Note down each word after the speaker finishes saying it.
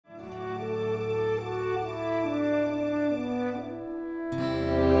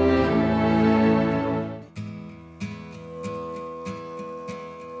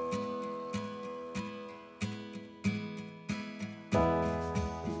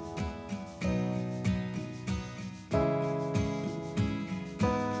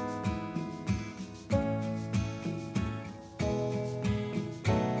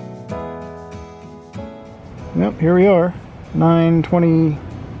Yep, here we are,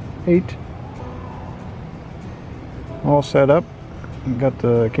 9:28. All set up. We've got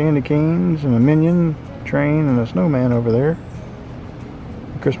the candy canes and a minion train and a snowman over there.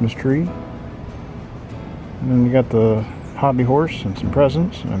 A Christmas tree. And then you got the hobby horse and some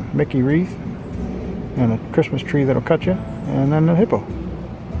presents and a Mickey wreath and a Christmas tree that'll cut you, and then a hippo.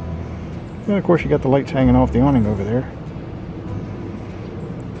 And of course you got the lights hanging off the awning over there.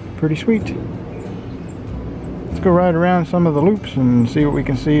 Pretty sweet. Let's go ride around some of the loops and see what we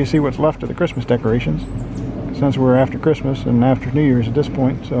can see what's left of the Christmas decorations, since we're after Christmas and after New Year's at this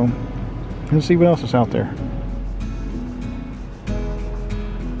point. So let's see what else is out there.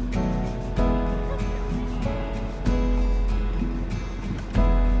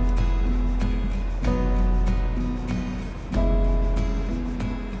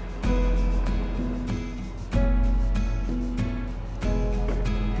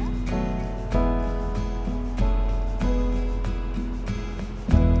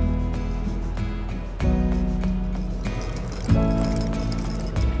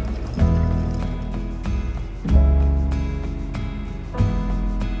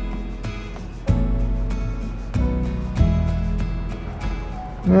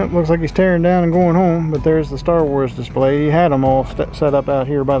 Yep, looks like he's tearing down and going home, but there's the Star Wars display. He had them all set up out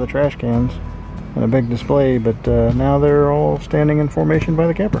here by the trash cans in a big display, but now they're all standing in formation by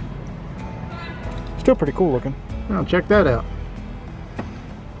the camper. Still pretty cool looking. Now check that out.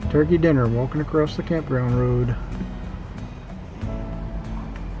 Turkey dinner walking across the campground road.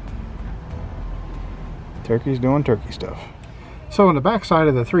 Turkey's doing turkey stuff. So on the back side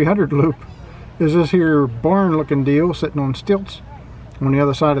of the 300 loop is this here barn looking deal sitting on stilts on the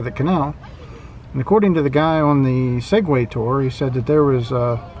other side of the canal. And according to the guy on the Segway tour, he said that there was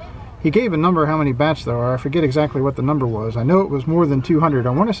he gave a number how many bats there are. I forget exactly what the number was. I know it was more than 200.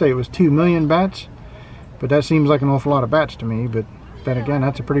 I want to say it was 2 million bats, but that seems like an awful lot of bats to me. But then again,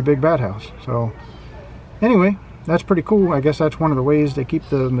 that's a pretty big bat house. So anyway, that's pretty cool. I guess that's one of the ways they keep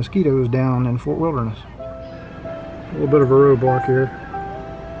the mosquitoes down in Fort Wilderness. A little bit of a roadblock here.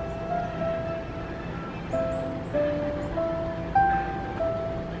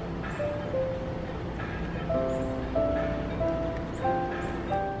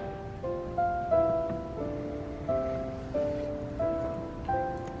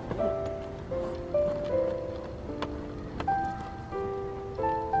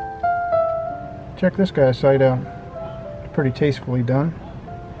 Check this guy's site out. It's pretty tastefully done.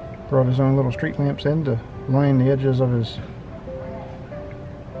 Brought his own little street lamps in to line the edges of his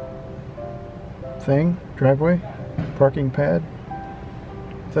thing, driveway, parking pad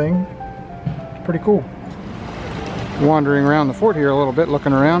thing. It's pretty cool. Wandering around the fort here a little bit,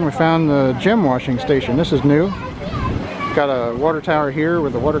 looking around, we found the gem washing station. This is new. It's got a water tower here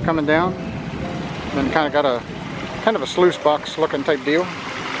with the water coming down. Then kind of got a sluice box looking type deal.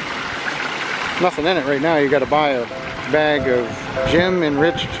 Nothing in it right now. You got to buy a bag of gem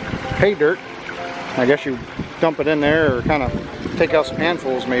enriched pay dirt. I guess you dump it in there, or kind of take out some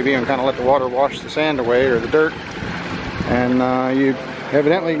handfuls maybe and kind of let the water wash the sand away or the dirt, and you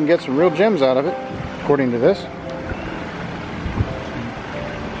evidently can get some real gems out of it, according to this.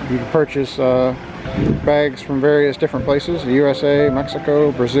 You can purchase bags from various different places: the USA,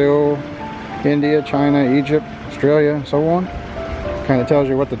 Mexico, Brazil, India, China, Egypt, Australia, and so on. Kind of tells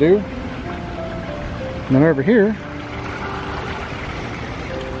you what to do. And then over here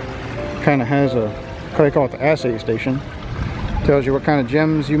kind of has a, I call it the assay station. Tells you what kind of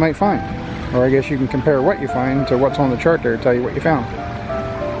gems you might find, or I guess you can compare what you find to what's on the chart there to tell you what you found.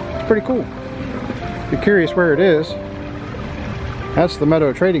 It's pretty cool. If you're curious where it is, that's the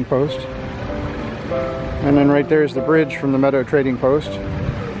Meadow trading post, and then right there is the bridge from the Meadow trading post,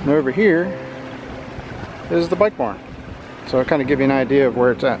 and over here is the bike barn. So I'll kind of give you an idea of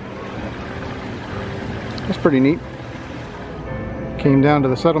where it's at. That's pretty neat. Came down to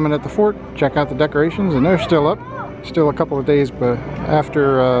the settlement at the fort, check out the decorations, and they're still up. Still a couple of days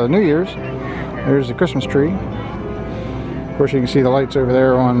after New Year's. There's the Christmas tree. Of course, you can see the lights over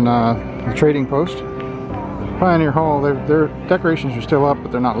there on the trading post. Pioneer Hall, their decorations are still up,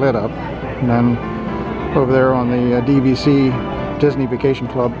 but they're not lit up. And then over there on the DVC, Disney Vacation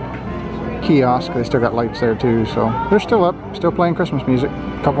Club kiosk, they still got lights there too. So they're still up, still playing Christmas music.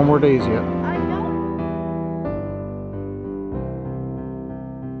 A couple more days yet.